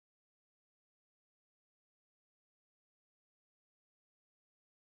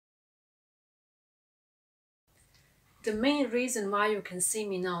The main reason why you can see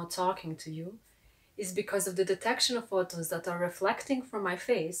me now talking to you is because of the detection of photons that are reflecting from my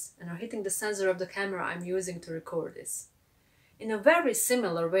face and are hitting the sensor of the camera I'm using to record this. In a very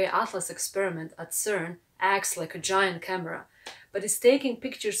similar way, ATLAS experiment at CERN acts like a giant camera, but is taking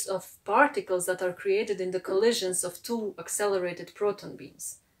pictures of particles that are created in the collisions of two accelerated proton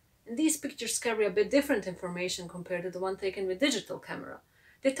beams. And these pictures carry a bit different information compared to the one taken with digital camera.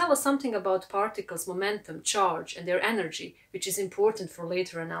 They tell us something about particles' momentum, charge, and their energy, which is important for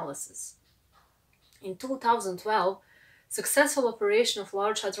later analysis. In 2012, successful operation of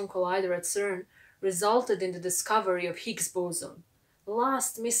Large Hadron Collider at CERN resulted in the discovery of Higgs boson, the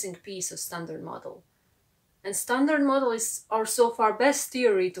last missing piece of Standard Model. And Standard Model is our so far best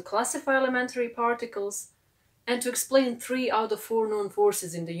theory to classify elementary particles and to explain 3 out of 4 known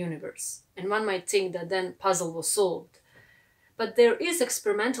forces in the universe. And one might think that then puzzle was solved. But there is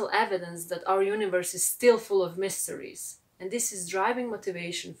experimental evidence that our universe is still full of mysteries, and this is driving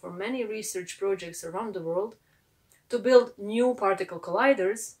motivation for many research projects around the world to build new particle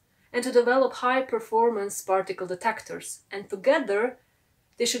colliders and to develop high-performance particle detectors. And together,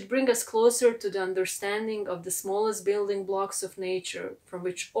 they should bring us closer to the understanding of the smallest building blocks of nature from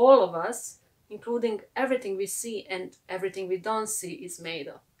which all of us, including everything we see and everything we don't see, is made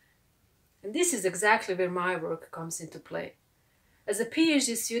of. And this is exactly where my work comes into play. As a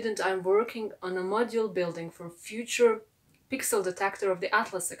PhD student, I'm working on a module building for future pixel detector of the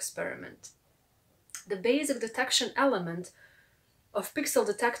ATLAS experiment. The basic detection element of pixel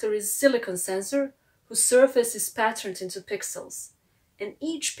detector is a silicon sensor whose surface is patterned into pixels. And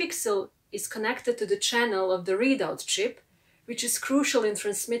each pixel is connected to the channel of the readout chip, which is crucial in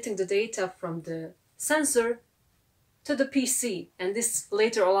transmitting the data from the sensor to the PC, and this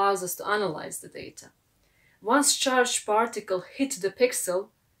later allows us to analyze the data. Once charged particle hit the pixel,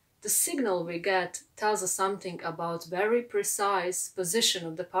 the signal we get tells us something about very precise position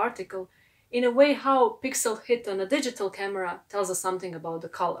of the particle in a way how pixel hit on a digital camera tells us something about the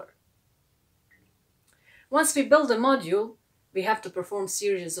color. Once we build a module, we have to perform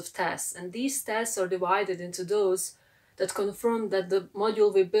series of tests, and these tests are divided into those that confirm that the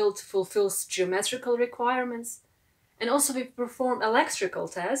module we built fulfills geometrical requirements, and also we perform electrical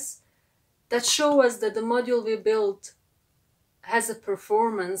tests that show us that the module we built has a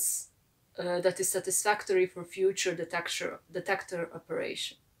performance that is satisfactory for future detector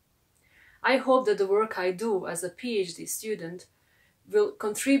operation. I hope that the work I do as a PhD student will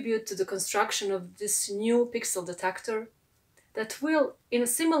contribute to the construction of this new pixel detector that will, in a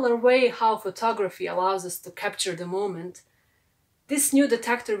similar way how photography allows us to capture the moment, this new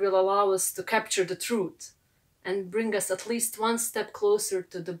detector will allow us to capture the truth and bring us at least one step closer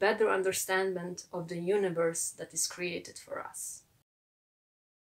to the better understanding of the universe that is created for us.